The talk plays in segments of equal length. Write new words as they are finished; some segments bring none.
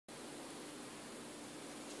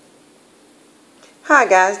Hi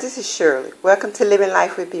guys, this is Shirley. Welcome to Living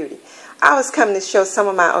Life with Beauty. I was coming to show some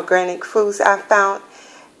of my organic foods I found.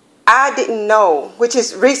 I didn't know, which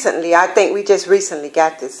is recently, I think we just recently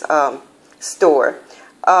got this store.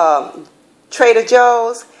 Trader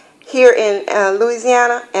Joe's here in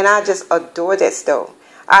Louisiana, and I just adore that store.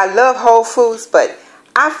 I love Whole Foods, but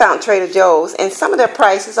I found Trader Joe's, and some of their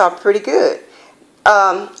prices are pretty good.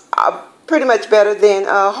 Pretty much better than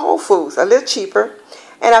Whole Foods, a little cheaper.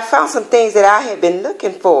 And I found some things that I had been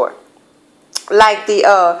looking for, like the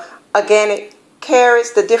organic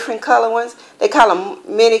carrots, the different color ones. They call them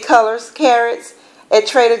many colors carrots at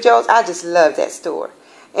Trader Joe's. I just love that store.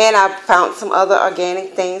 And I found some other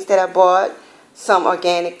organic things that I bought. Some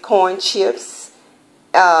organic corn chips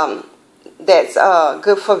that's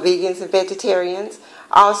good for vegans and vegetarians.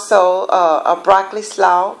 Also a broccoli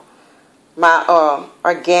slaw. My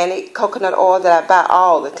organic coconut oil that I buy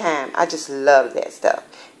all the time. I just love that stuff.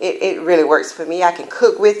 It really works for me. I can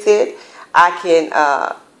cook with it. I can,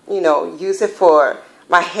 use it for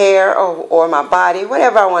my hair or my body,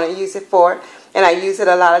 whatever I want to use it for. And I use it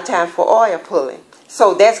a lot of times for oil pulling.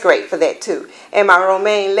 So that's great for that too. And my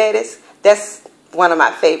romaine lettuce, that's one of my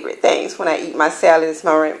favorite things when I eat my salad is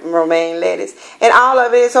my romaine lettuce. And all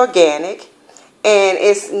of it is organic. And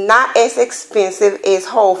it's not as expensive as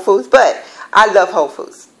Whole Foods, but I love Whole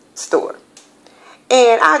Foods store.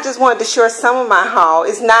 And I just wanted to share some of my haul.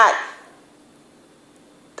 It's not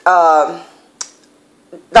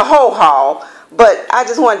the whole haul, but I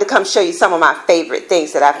just wanted to come show you some of my favorite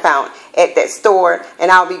things that I found at that store. And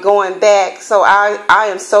I'll be going back. So I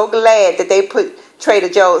am so glad that they put Trader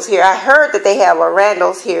Joe's here. I heard that they have a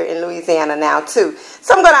Randall's here in Louisiana now too.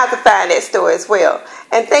 So I'm going to have to find that store as well.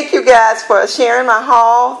 And thank you guys for sharing my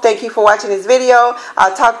haul. Thank you for watching this video.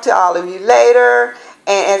 I'll talk to all of you later.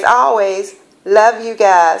 And as always, love you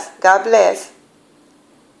guys. God bless.